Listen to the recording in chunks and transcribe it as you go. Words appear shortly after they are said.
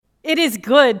It is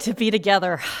good to be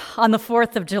together on the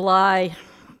 4th of July.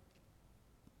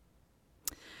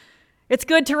 It's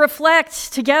good to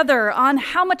reflect together on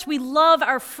how much we love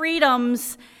our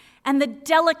freedoms and the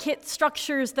delicate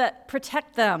structures that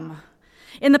protect them.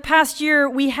 In the past year,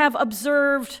 we have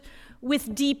observed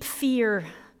with deep fear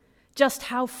just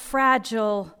how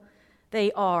fragile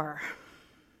they are.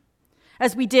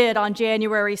 As we did on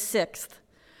January 6th,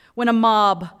 when a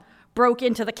mob broke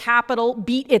into the Capitol,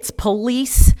 beat its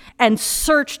police, and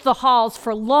searched the halls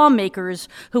for lawmakers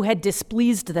who had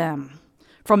displeased them,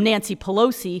 from Nancy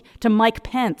Pelosi to Mike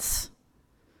Pence.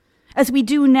 As we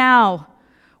do now,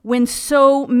 when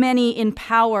so many in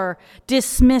power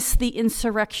dismiss the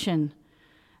insurrection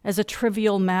as a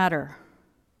trivial matter.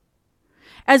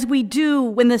 As we do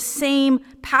when the same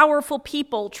powerful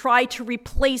people try to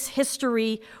replace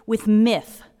history with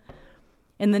myth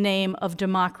in the name of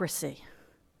democracy.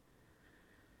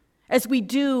 As we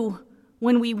do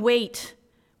when we wait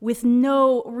with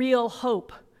no real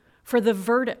hope for the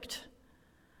verdict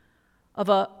of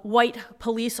a white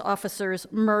police officer's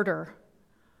murder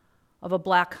of a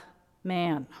black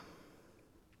man.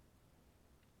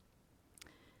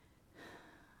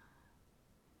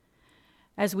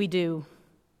 As we do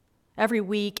every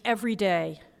week, every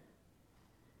day,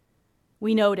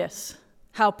 we notice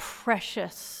how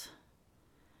precious,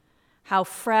 how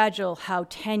fragile, how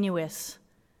tenuous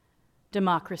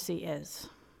democracy is.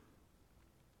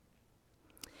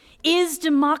 Is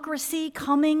democracy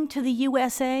coming to the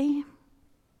USA?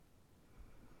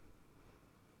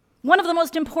 One of the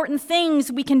most important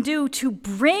things we can do to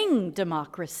bring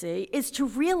democracy is to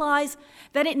realize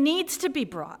that it needs to be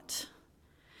brought,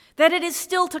 that it is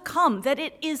still to come, that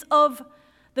it is of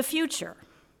the future.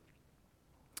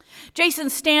 Jason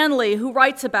Stanley, who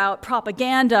writes about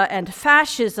propaganda and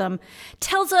fascism,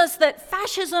 tells us that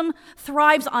fascism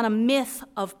thrives on a myth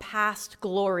of past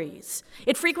glories.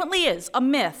 It frequently is a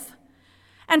myth.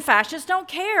 And fascists don't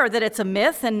care that it's a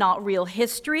myth and not real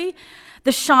history.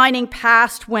 The shining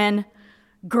past when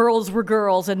girls were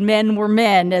girls and men were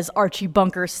men, as Archie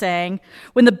Bunker sang,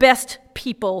 when the best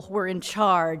people were in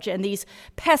charge and these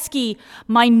pesky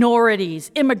minorities,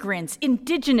 immigrants,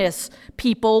 indigenous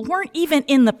people weren't even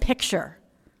in the picture.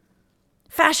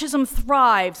 Fascism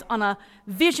thrives on a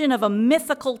vision of a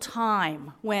mythical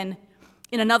time when,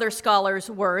 in another scholar's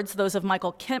words, those of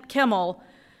Michael Kimmel,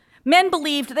 men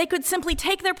believed they could simply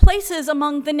take their places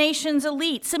among the nation's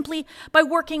elite simply by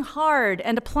working hard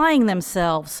and applying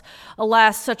themselves.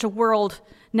 Alas, such a world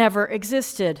never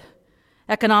existed.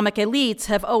 Economic elites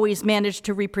have always managed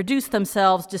to reproduce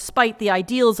themselves despite the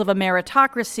ideals of a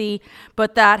meritocracy,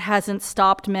 but that hasn't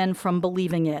stopped men from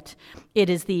believing it.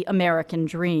 It is the American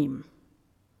dream.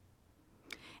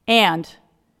 And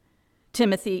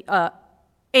Stanley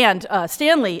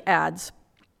adds,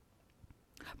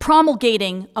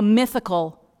 promulgating a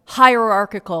mythical,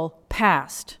 hierarchical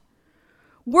past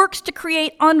works to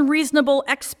create unreasonable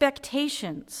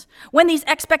expectations. When these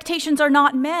expectations are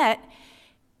not met,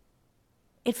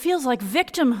 it feels like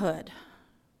victimhood.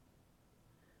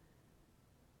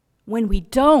 When we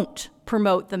don't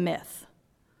promote the myth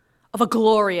of a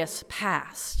glorious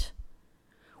past,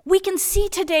 we can see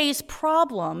today's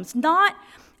problems not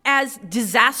as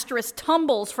disastrous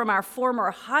tumbles from our former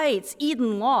heights,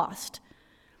 Eden lost,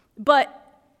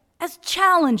 but as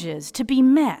challenges to be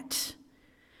met.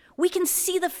 We can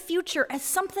see the future as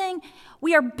something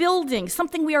we are building,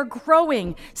 something we are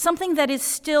growing, something that is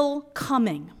still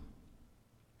coming.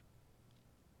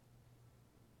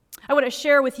 I want to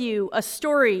share with you a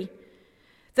story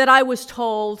that I was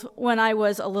told when I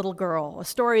was a little girl, a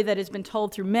story that has been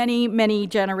told through many, many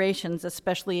generations,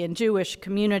 especially in Jewish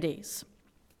communities.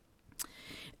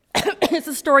 It's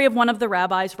the story of one of the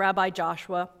rabbis, Rabbi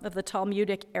Joshua, of the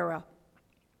Talmudic era,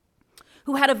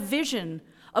 who had a vision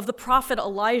of the prophet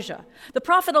Elijah. The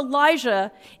prophet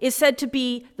Elijah is said to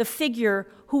be the figure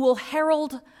who will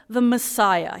herald the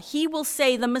Messiah. He will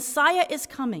say, the Messiah is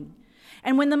coming,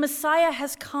 and when the Messiah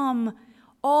has come,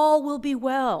 all will be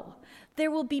well. There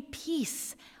will be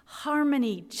peace,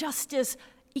 harmony, justice,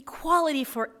 equality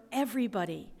for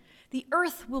everybody. The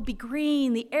earth will be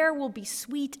green, the air will be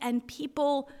sweet, and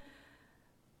people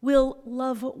will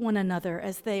love one another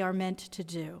as they are meant to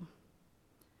do.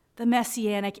 The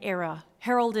Messianic era,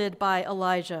 heralded by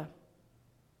Elijah.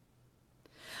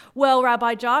 Well,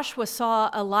 Rabbi Joshua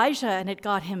saw Elijah, and it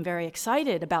got him very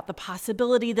excited about the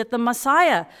possibility that the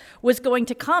Messiah was going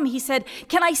to come. He said,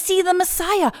 "Can I see the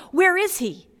Messiah? Where is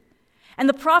he?" And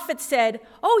the prophet said,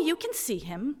 "Oh, you can see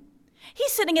him.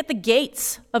 He's sitting at the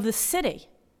gates of the city,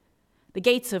 the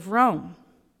gates of Rome.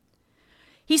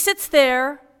 He sits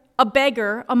there a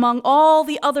beggar among all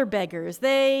the other beggars.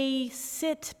 They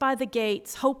sit by the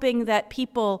gates, hoping that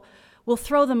people will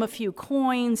throw them a few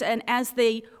coins, and as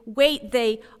they wait,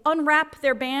 they unwrap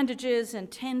their bandages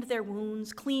and tend their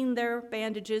wounds, clean their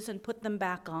bandages and put them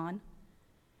back on.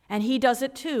 And he does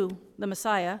it too, the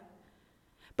Messiah.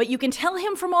 But you can tell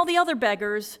him from all the other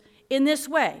beggars in this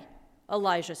way,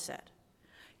 Elijah said.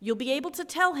 You'll be able to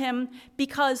tell him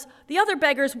because the other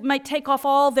beggars might take off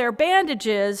all their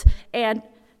bandages and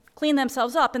clean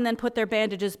themselves up and then put their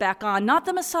bandages back on. Not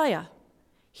the Messiah.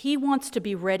 He wants to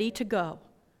be ready to go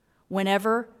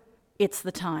whenever it's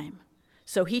the time.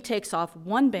 So he takes off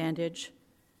one bandage,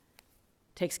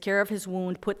 takes care of his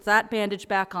wound, puts that bandage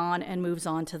back on, and moves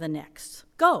on to the next.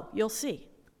 Go, you'll see.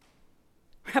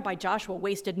 Rabbi Joshua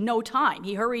wasted no time.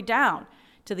 He hurried down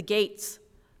to the gates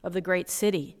of the great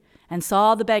city and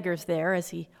saw the beggars there, as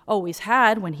he always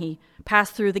had when he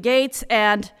passed through the gates,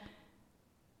 and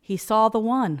he saw the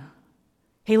one.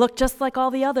 He looked just like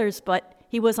all the others, but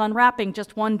he was unwrapping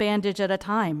just one bandage at a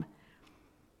time.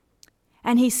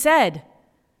 And he said,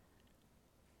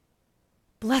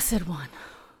 "Blessed one,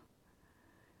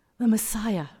 the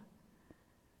Messiah,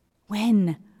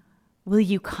 when will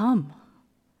you come?"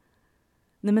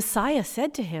 The Messiah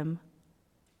said to him,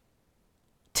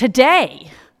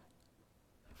 "Today."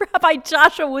 Rabbi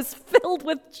Joshua was filled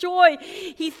with joy.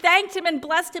 He thanked him and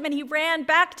blessed him, and he ran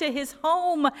back to his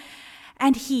home,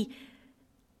 and he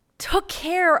took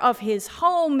care of his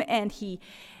home, and he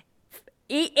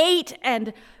ate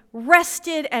and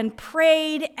rested and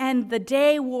prayed, and the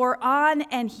day wore on,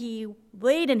 and he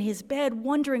laid in his bed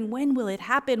wondering, when will it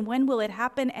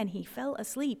happen, and he fell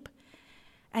asleep.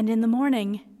 And in the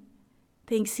morning,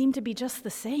 things seemed to be just the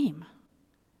same.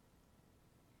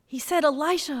 He said,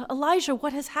 "Elijah, Elijah,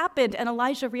 what has happened?" And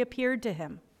Elijah reappeared to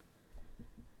him.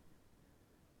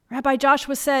 Rabbi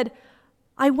Joshua said,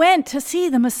 "I went to see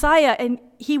the Messiah, and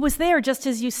he was there just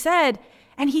as you said,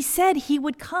 and he said he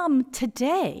would come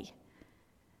today.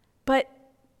 But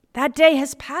that day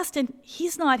has passed, and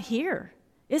he's not here,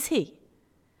 is he?"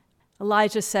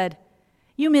 Elijah said,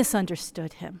 "You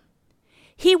misunderstood him.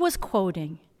 He was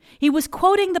quoting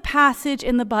the passage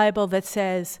in the Bible that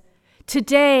says,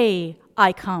 'Today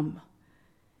I come,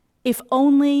 if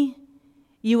only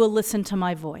you will listen to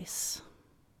my voice.'"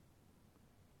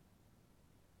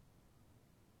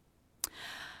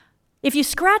 If you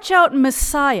scratch out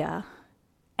Messiah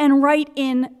and write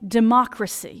in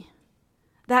democracy,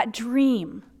 that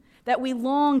dream that we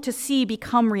long to see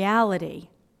become reality,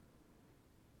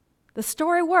 the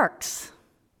story works.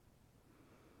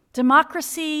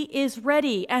 Democracy is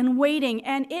ready and waiting,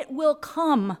 and it will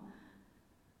come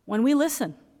when we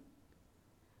listen,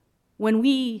 when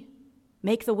we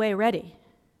make the way ready.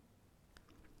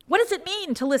 What does it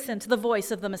mean to listen to the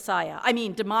voice of the Messiah? I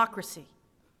mean, democracy,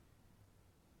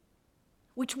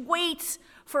 which waits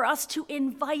for us to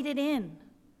invite it in,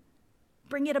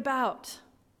 bring it about.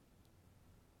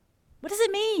 What does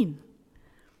it mean?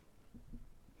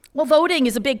 Well, voting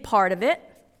is a big part of it.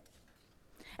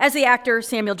 As the actor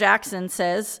Samuel Jackson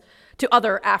says to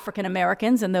other African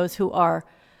Americans and those who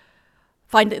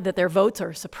find that their votes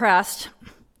are suppressed,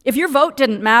 if your vote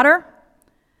didn't matter,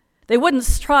 they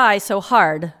wouldn't try so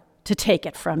hard to take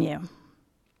it from you.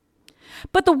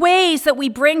 But the ways that we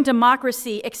bring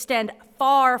democracy extend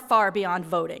far, far beyond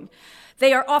voting.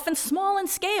 They are often small in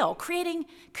scale, creating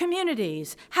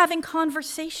communities, having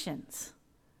conversations.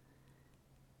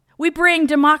 We bring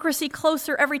democracy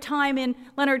closer every time, in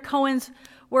Leonard Cohen's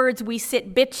words, we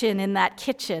sit bitchin' in that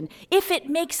kitchen. If it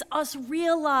makes us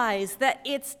realize that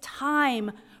it's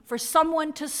time for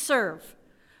someone to serve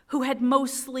who had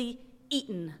mostly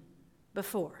eaten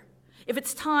before. If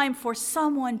it's time for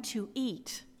someone to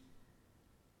eat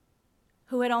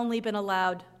who had only been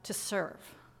allowed to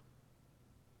serve.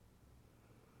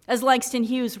 As Langston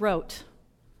Hughes wrote,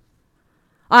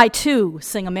 "I too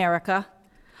sing America.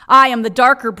 I am the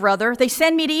darker brother. They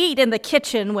send me to eat in the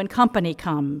kitchen when company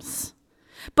comes.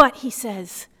 But," he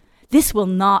says, "this will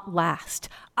not last.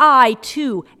 I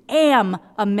too am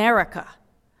America."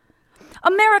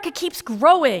 America keeps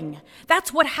growing.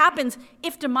 That's what happens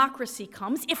if democracy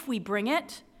comes, if we bring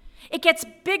it. It gets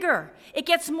bigger. It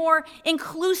gets more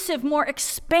inclusive, more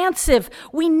expansive.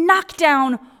 We knock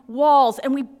down walls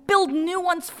and we build new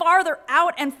ones farther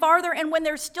out and farther. And when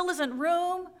there still isn't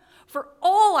room for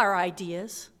all our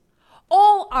ideas,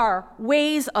 all our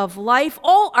ways of life,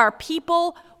 all our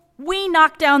people, we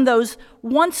knock down those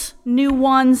once new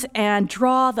ones and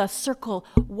draw the circle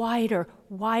wider,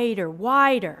 wider,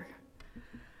 wider.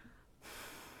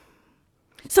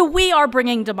 So we are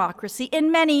bringing democracy in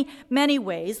many, many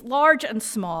ways, large and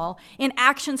small, in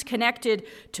actions connected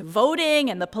to voting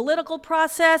and the political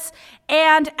process,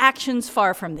 and actions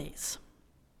far from these.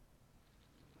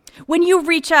 When you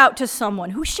reach out to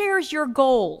someone who shares your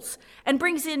goals and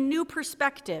brings in new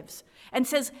perspectives and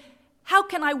says, how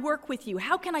can I work with you?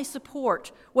 How can I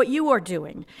support what you are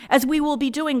doing, as we will be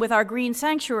doing with our Green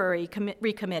Sanctuary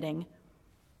recommitting?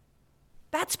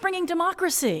 That's bringing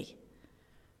democracy.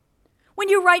 When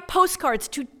you write postcards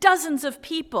to dozens of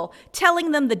people,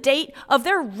 telling them the date of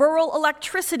their rural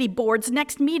electricity board's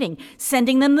next meeting,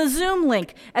 sending them the Zoom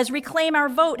link, as Reclaim Our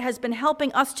Vote has been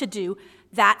helping us to do,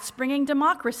 that's bringing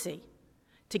democracy.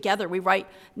 Together we write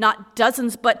not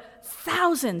dozens, but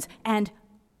thousands, and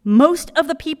most of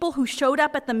the people who showed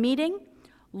up at the meeting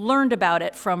learned about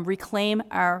it from Reclaim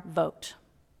Our Vote.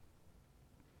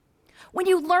 When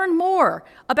you learn more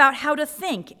about how to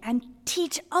think and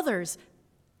teach others,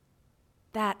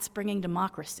 that's bringing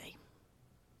democracy.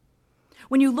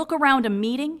 When you look around a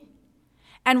meeting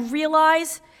and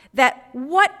realize that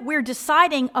what we're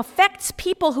deciding affects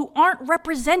people who aren't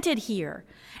represented here,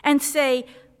 and say,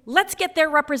 let's get their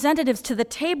representatives to the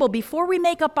table before we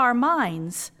make up our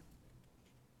minds,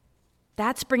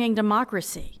 that's bringing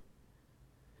democracy.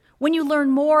 When you learn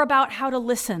more about how to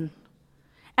listen,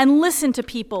 and listen to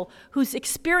people whose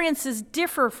experiences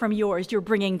differ from yours, you're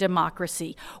bringing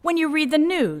democracy. When you read the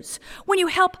news, when you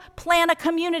help plan a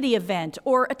community event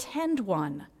or attend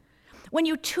one, when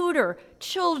you tutor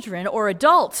children or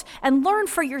adults and learn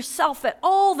for yourself that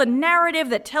all the narrative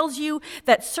that tells you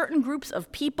that certain groups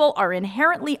of people are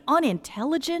inherently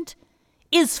unintelligent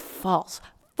is false,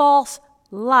 false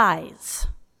lies.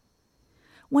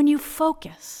 When you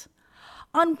focus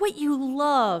on what you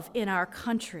love in our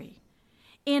country,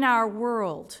 in our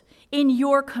world, in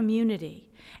your community,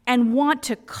 and want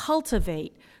to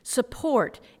cultivate,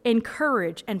 support,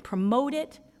 encourage, and promote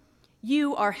it,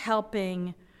 you are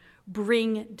helping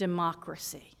bring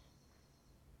democracy.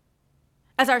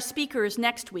 As our speakers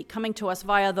next week, coming to us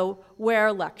via the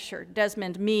Ware Lecture,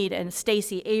 Desmond Meade and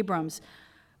Stacey Abrams,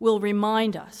 will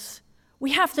remind us,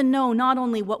 we have to know not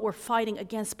only what we're fighting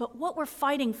against, but what we're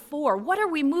fighting for. What are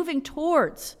we moving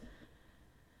towards?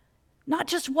 Not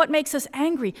just what makes us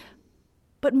angry,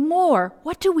 but more,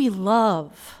 what do we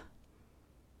love?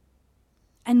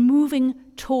 And moving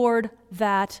toward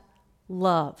that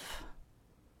love.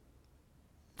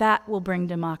 That will bring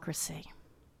democracy.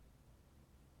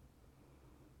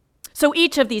 So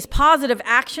each of these positive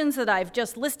actions that I've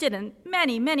just listed, and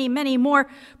many, many, many more,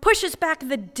 pushes back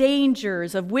the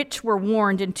dangers of which were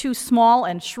warned in two small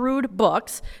and shrewd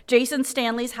books, Jason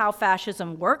Stanley's How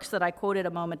Fascism Works, that I quoted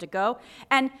a moment ago,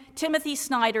 and Timothy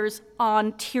Snyder's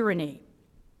On Tyranny.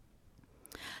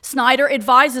 Snyder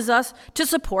advises us to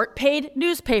support paid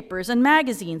newspapers and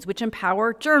magazines which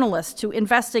empower journalists to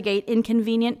investigate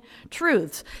inconvenient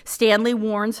truths. Stanley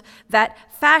warns that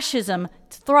fascism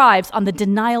thrives on the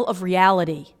denial of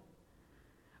reality,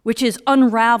 which is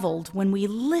unraveled when we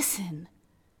listen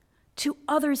to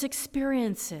others'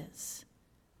 experiences,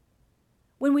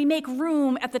 when we make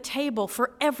room at the table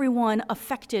for everyone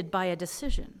affected by a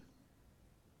decision.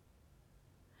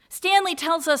 Stanley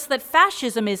tells us that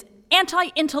fascism is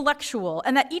anti-intellectual,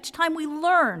 and that each time we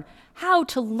learn how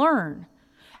to learn,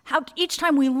 each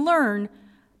time we learn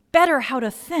better how to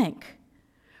think,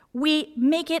 we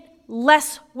make it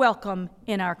less welcome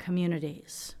in our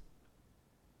communities.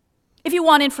 If you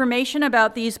want information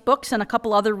about these books and a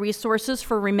couple other resources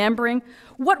for remembering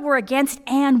what we're against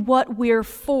and what we're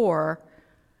for,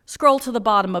 scroll to the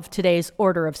bottom of today's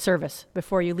order of service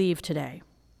before you leave today.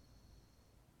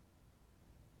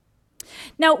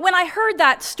 Now, when I heard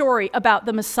that story about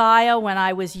the Messiah when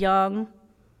I was young,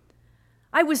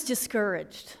 I was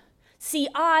discouraged. See,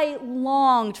 I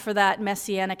longed for that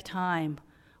messianic time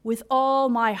with all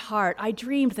my heart. I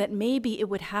dreamed that maybe it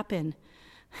would happen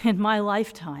in my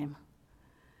lifetime.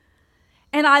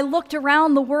 And I looked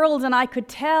around the world and I could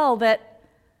tell that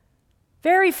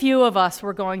very few of us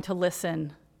were going to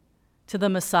listen to the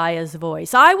Messiah's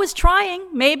voice. I was trying,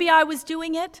 maybe I was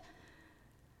doing it,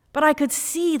 but I could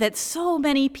see that so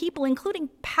many people, including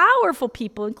powerful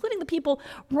people, including the people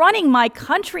running my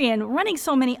country and running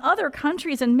so many other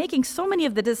countries and making so many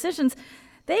of the decisions,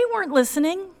 they weren't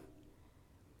listening.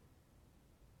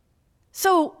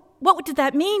 So what did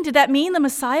that mean? Did that mean the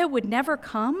Messiah would never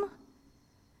come?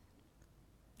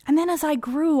 And then as I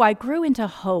grew into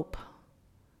hope.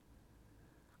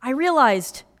 I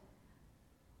realized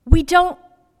we don't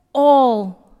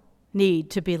all need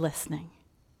to be listening.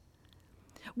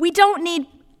 We don't need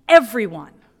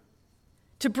everyone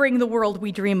to bring the world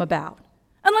we dream about,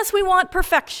 unless we want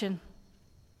perfection.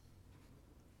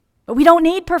 But we don't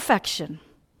need perfection.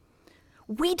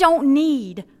 We don't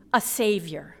need a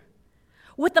savior.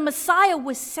 What the Messiah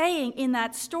was saying in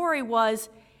that story was,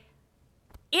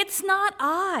 it's not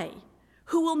I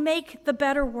who will make the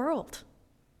better world.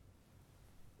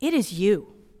 It is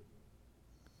you.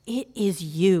 It is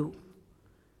you.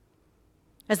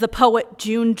 As the poet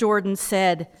June Jordan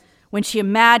said when she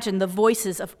imagined the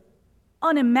voices of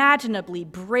unimaginably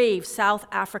brave South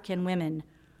African women,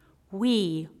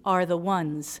 we are the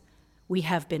ones we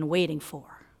have been waiting for.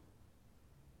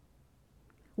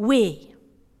 We,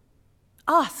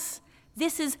 us,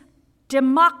 this is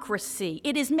democracy.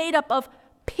 It is made up of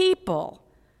people,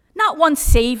 not one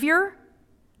savior,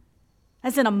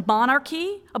 as in a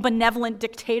monarchy, a benevolent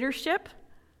dictatorship.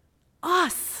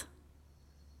 Us.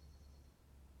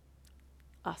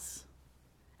 Us.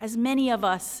 As many of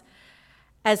us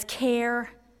as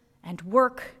care and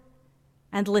work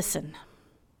and listen.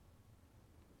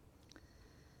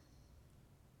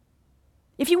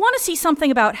 If you want to see something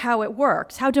about how it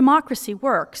works, how democracy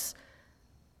works,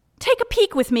 take a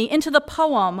peek with me into the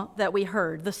poem that we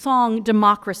heard, the song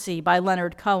Democracy by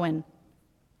Leonard Cohen.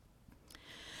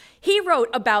 He wrote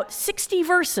about 60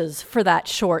 verses for that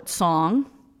short song.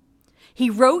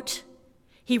 He wrote,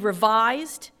 he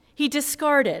revised, he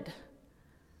discarded.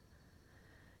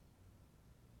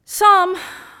 Some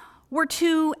were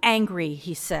too angry,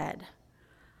 he said.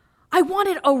 I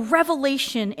wanted a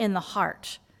revelation in the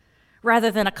heart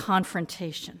rather than a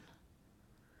confrontation.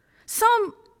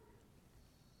 Some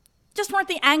just weren't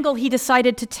the angle he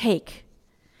decided to take.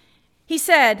 He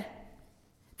said,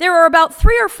 there are about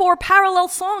 3 or 4 parallel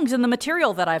songs in the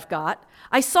material that I've got.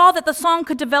 I saw that the song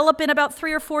could develop in about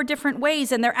 3 or 4 different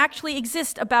ways, and there actually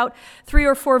exist about 3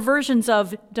 or 4 versions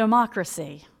of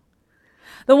Democracy.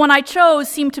 The one I chose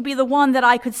seemed to be the one that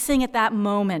I could sing at that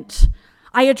moment.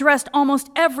 I addressed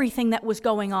almost everything that was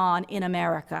going on in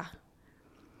America.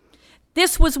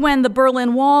 This was when the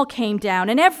Berlin Wall came down,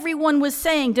 and everyone was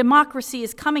saying democracy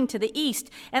is coming to the East,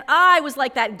 and I was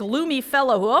like that gloomy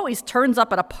fellow who always turns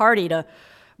up at a party to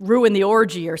ruin the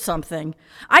orgy or something.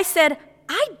 I said,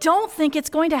 I don't think it's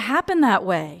going to happen that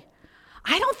way.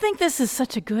 I don't think this is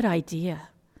such a good idea.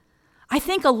 I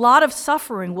think a lot of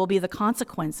suffering will be the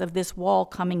consequence of this wall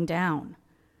coming down.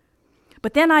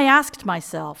 But then I asked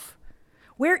myself,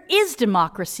 where is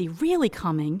democracy really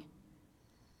coming?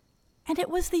 And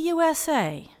it was the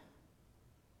USA.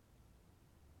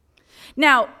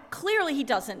 Now, clearly he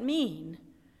doesn't mean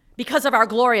because of our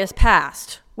glorious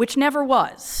past, which never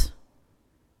was,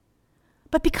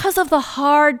 but because of the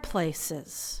hard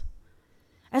places,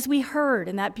 as we heard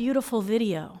in that beautiful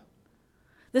video,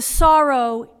 the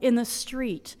sorrow in the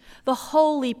street, the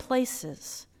holy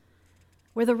places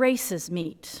where the races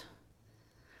meet,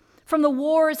 from the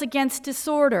wars against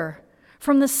disorder,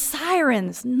 from the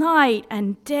sirens night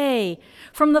and day,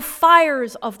 from the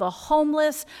fires of the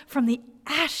homeless, from the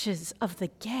ashes of the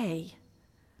gay.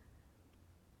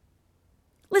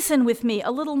 Listen with me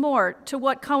a little more to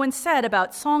what Cohen said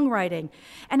about songwriting,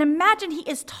 and imagine he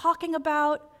is talking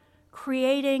about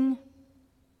creating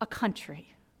a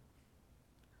country.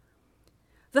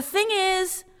 The thing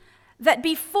is that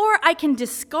before I can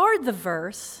discard the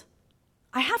verse,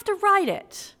 I have to write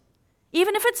it.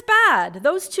 Even if it's bad,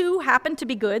 those 2 happen to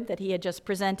be good that he had just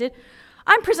presented.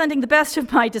 I'm presenting the best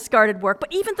of my discarded work,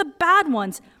 but even the bad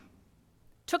ones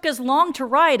took as long to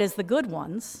write as the good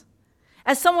ones.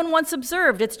 As someone once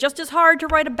observed, it's just as hard to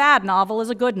write a bad novel as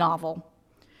a good novel.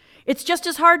 It's just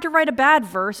as hard to write a bad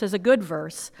verse as a good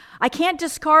verse. I can't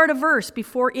discard a verse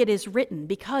before it is written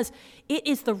because it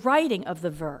is the writing of the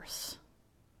verse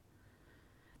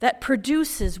that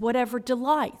produces whatever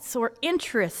delights or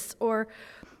interests or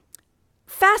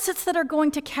facets that are going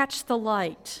to catch the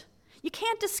light. You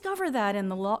can't discover that in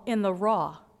the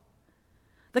raw.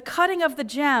 The cutting of the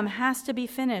gem has to be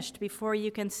finished before you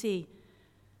can see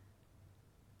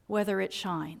whether it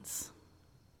shines.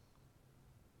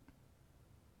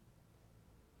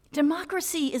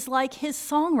 Democracy is like his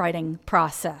songwriting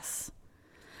process,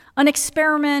 an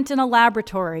experiment in a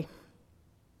laboratory.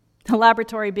 The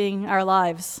laboratory being our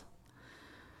lives.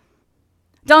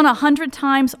 Done 100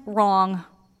 times wrong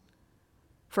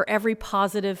for every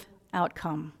positive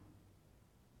outcome.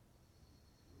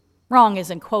 Wrong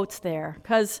is in quotes there,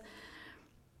 because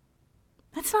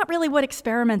that's not really what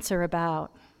experiments are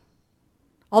about.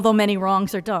 Although many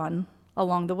wrongs are done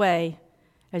along the way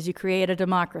as you create a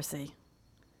democracy.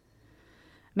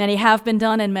 Many have been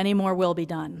done and many more will be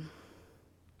done.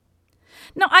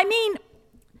 No, I mean,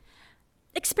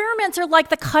 experiments are like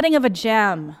the cutting of a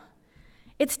gem.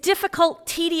 It's difficult,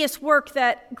 tedious work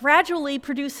that gradually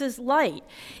produces light.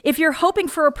 If you're hoping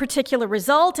for a particular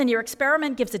result and your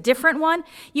experiment gives a different one,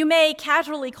 you may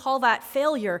casually call that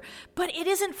failure, but it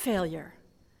isn't failure.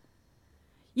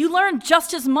 You learn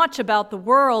just as much about the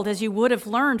world as you would have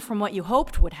learned from what you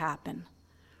hoped would happen.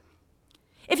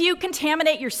 If you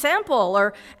contaminate your sample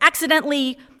or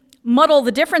accidentally muddle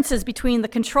the differences between the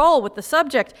control with the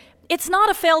subject, it's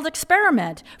not a failed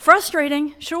experiment.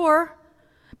 Frustrating, sure.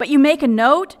 But you make a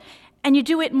note, and you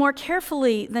do it more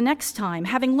carefully the next time,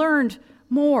 having learned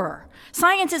more.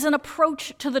 Science is an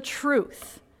approach to the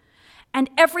truth, and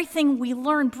everything we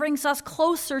learn brings us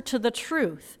closer to the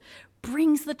truth,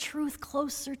 brings the truth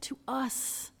closer to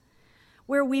us,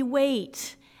 where we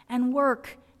wait and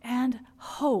work and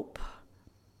hope.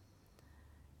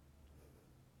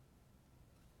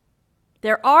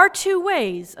 There are two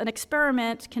ways an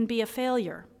experiment can be a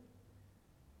failure.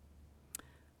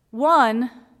 One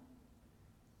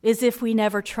is if we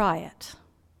never try it.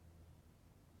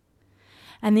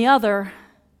 And the other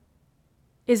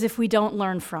is if we don't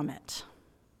learn from it.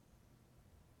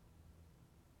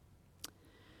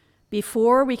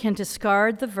 Before we can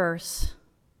discard the verse,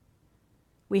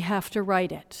 we have to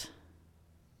write it.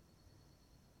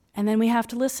 And then we have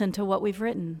to listen to what we've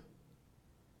written.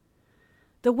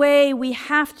 The way we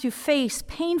have to face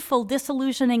painful,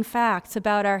 disillusioning facts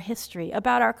about our history,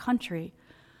 about our country,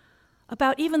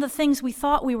 about even the things we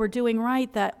thought we were doing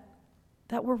right that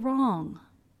were wrong,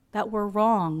 that were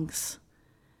wrongs,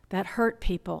 that hurt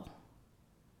people.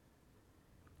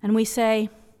 And we say,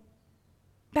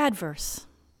 bad verse.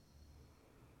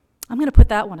 I'm going to put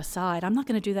that one aside. I'm not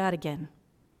going to do that again.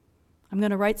 I'm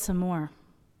going to write some more.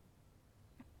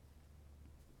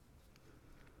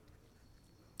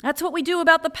 That's what we do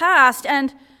about the past,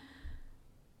 and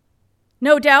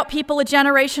no doubt people a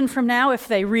generation from now, if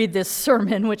they read this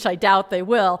sermon, which I doubt they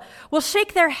will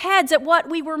shake their heads at what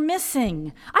we were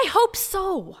missing. I hope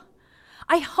so.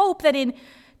 I hope that in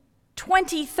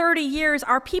 20, 30 years,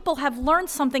 our people have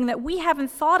learned something that we haven't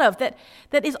thought of, that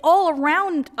is all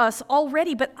around us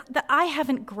already, but that I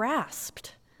haven't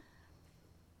grasped.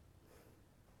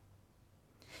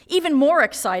 Even more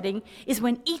exciting is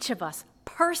when each of us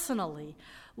personally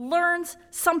learns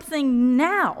something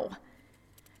now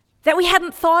that we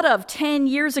hadn't thought of 10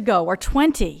 years ago or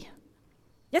 20.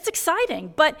 It's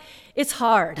exciting, but it's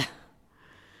hard.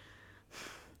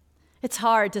 It's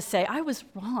hard to say, I was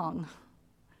wrong.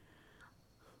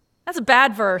 That's a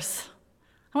bad verse.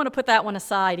 I want to put that one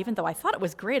aside, even though I thought it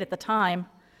was great at the time.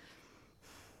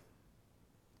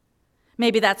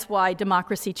 Maybe that's why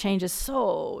democracy changes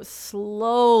so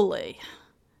slowly.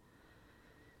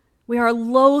 We are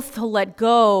loath to let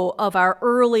go of our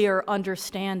earlier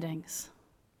understandings,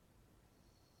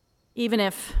 even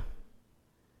if,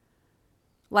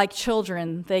 like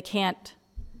children, they can't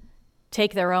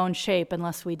take their own shape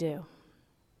unless we do.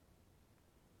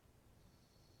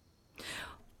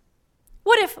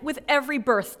 What if with every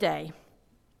birthday,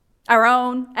 our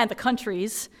own and the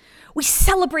country's, we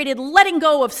celebrated letting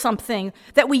go of something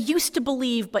that we used to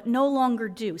believe but no longer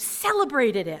do,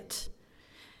 celebrated it?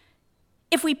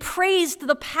 If we praised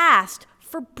the past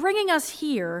for bringing us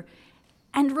here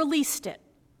and released it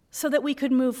so that we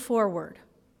could move forward.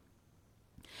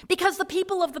 Because the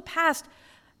people of the past,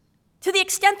 to the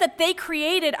extent that they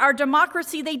created our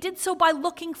democracy, they did so by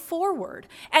looking forward.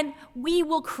 And we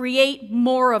will create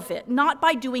more of it, not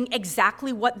by doing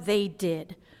exactly what they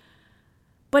did,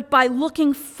 but by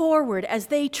looking forward as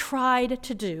they tried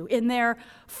to do in their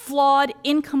flawed,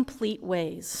 incomplete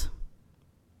ways.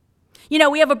 You know,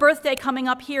 we have a birthday coming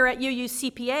up here at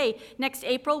UUCPA. Next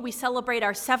April, we celebrate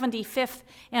our 75th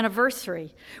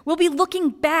anniversary. We'll be looking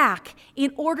back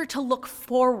in order to look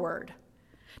forward,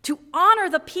 to honor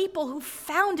the people who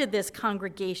founded this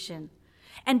congregation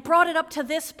and brought it up to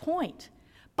this point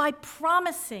by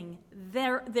promising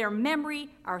their memory,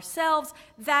 ourselves,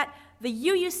 that the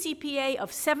UUCPA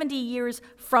of 70 years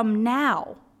from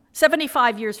now,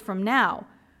 75 years from now,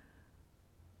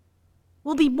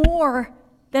 will be more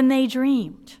than they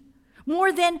dreamed,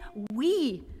 more than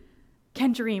we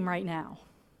can dream right now.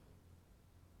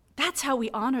 That's how we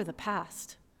honor the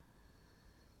past.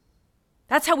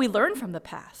 That's how we learn from the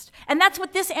past. And that's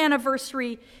what this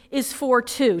anniversary is for,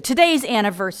 too. Today's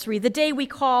anniversary, the day we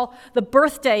call the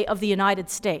birthday of the United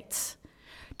States.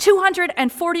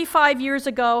 245 years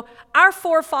ago, our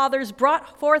forefathers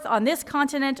brought forth on this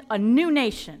continent a new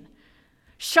nation,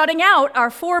 shutting out our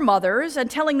foremothers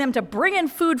and telling them to bring in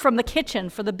food from the kitchen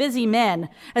for the busy men,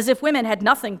 as if women had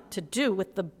nothing to do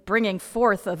with the bringing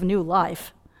forth of new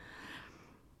life.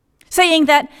 Saying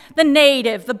that the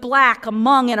native, the black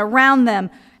among and around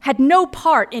them, had no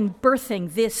part in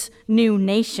birthing this new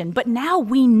nation, but now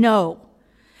we know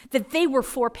that they were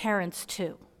foreparents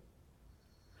too.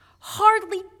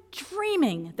 Hardly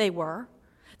dreaming they were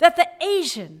that the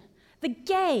Asian, the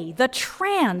gay, the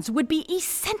trans would be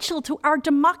essential to our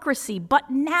democracy, but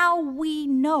now we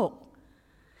know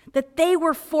that they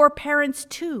were foreparents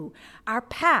too, our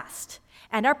past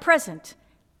and our present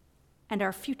and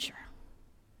our future.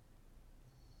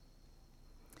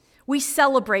 We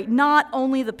celebrate not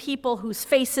only the people whose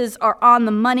faces are on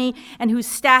the money and whose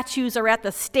statues are at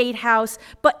the State House,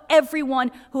 but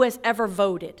everyone who has ever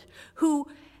voted, who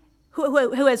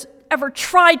has ever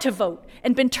tried to vote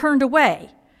and been turned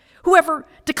away, whoever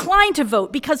declined to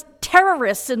vote because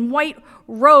terrorists in white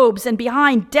robes and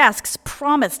behind desks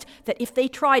promised that if they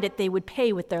tried it, they would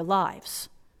pay with their lives.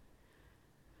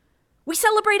 We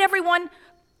celebrate everyone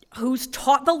who's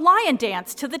taught the lion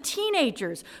dance to the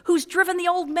teenagers, who's driven the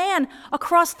old man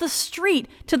across the street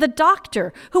to the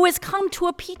doctor, who has come to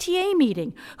a PTA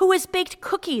meeting, who has baked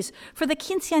cookies for the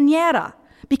quinceañera,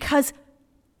 because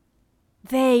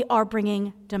they are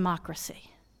bringing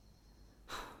democracy.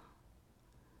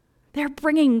 They're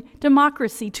bringing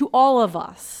democracy to all of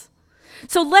us.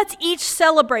 So let's each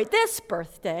celebrate this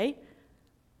birthday,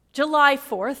 July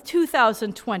 4th,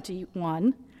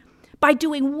 2021, by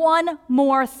doing one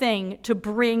more thing to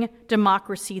bring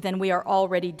democracy than we are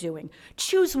already doing.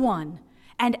 Choose one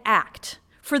and act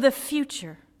for the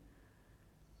future,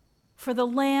 for the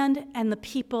land and the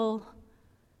people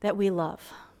that we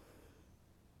love.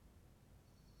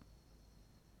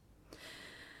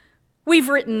 We've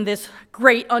written this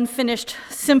great unfinished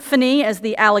symphony, as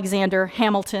the Alexander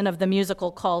Hamilton of the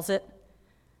musical calls it,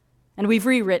 and we've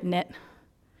rewritten it,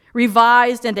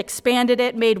 revised and expanded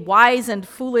it, made wise and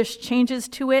foolish changes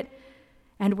to it,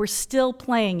 and we're still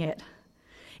playing it.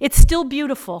 It's still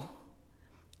beautiful,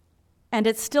 and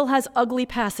it still has ugly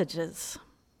passages.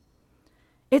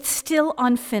 It's still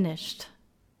unfinished.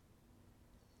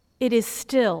 It is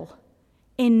still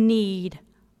in need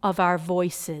of our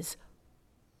voices,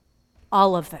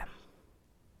 all of them.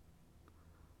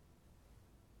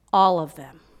 All of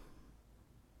them.